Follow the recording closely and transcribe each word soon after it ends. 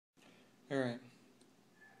Alright,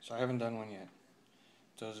 so I haven't done one yet.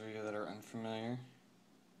 Those of you that are unfamiliar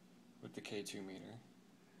with the K2 meter,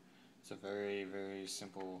 it's a very, very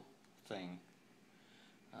simple thing.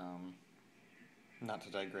 Not to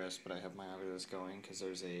digress, but I have my Ovilus going because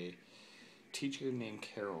there's a teacher named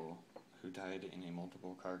Carol who died in a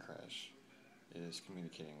multiple car crash is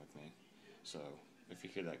communicating with me. So if you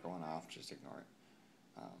hear that going off, just ignore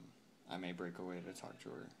it. I may break away to talk to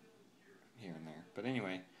her here and there. But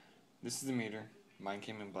anyway, this is the meter. Mine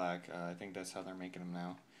came in black. I think that's how they're making them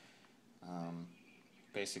now.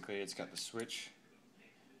 Basically, it's got the switch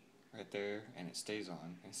right there, and it stays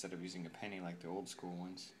on instead of using a penny like the old school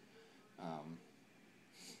ones.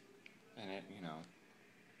 And it,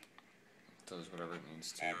 does whatever it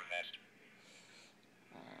needs to.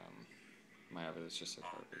 My Ovilus is just a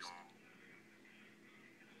card based.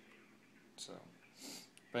 So,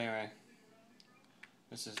 but anyway,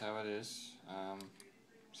 this is how it is.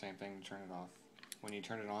 Same thing to turn it off. When you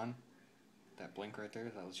turn it on, that blink right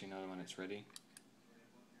there, that lets you know when it's ready,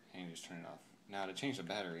 and you just turn it off. Now to change the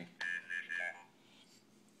battery,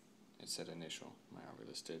 it said initial, my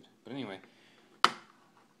Ovilus did. But anyway,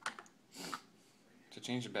 to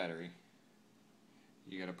change the battery,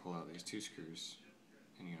 you gotta pull out these two screws,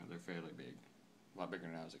 and they're fairly big. A lot bigger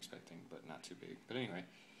than I was expecting, but not too big. But anyway,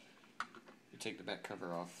 you take the back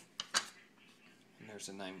cover off, and there's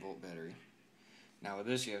a 9-volt battery. Now with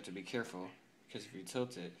this you have to be careful, because if you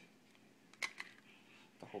tilt it,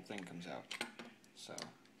 the whole thing comes out. So,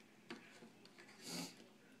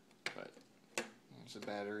 but there's the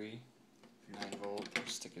battery, 9-volt,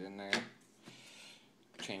 stick it in there,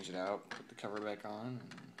 change it out, put the cover back on,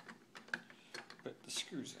 and put the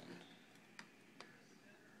screws in.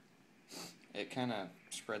 It kind of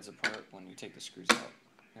spreads apart when you take the screws out.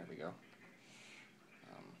 There we go.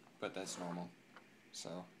 But that's normal.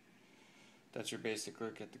 So that's your basic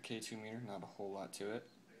look at the K2 meter. Not a whole lot to it.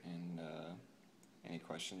 And any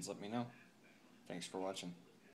questions, let me know. Thanks for watching.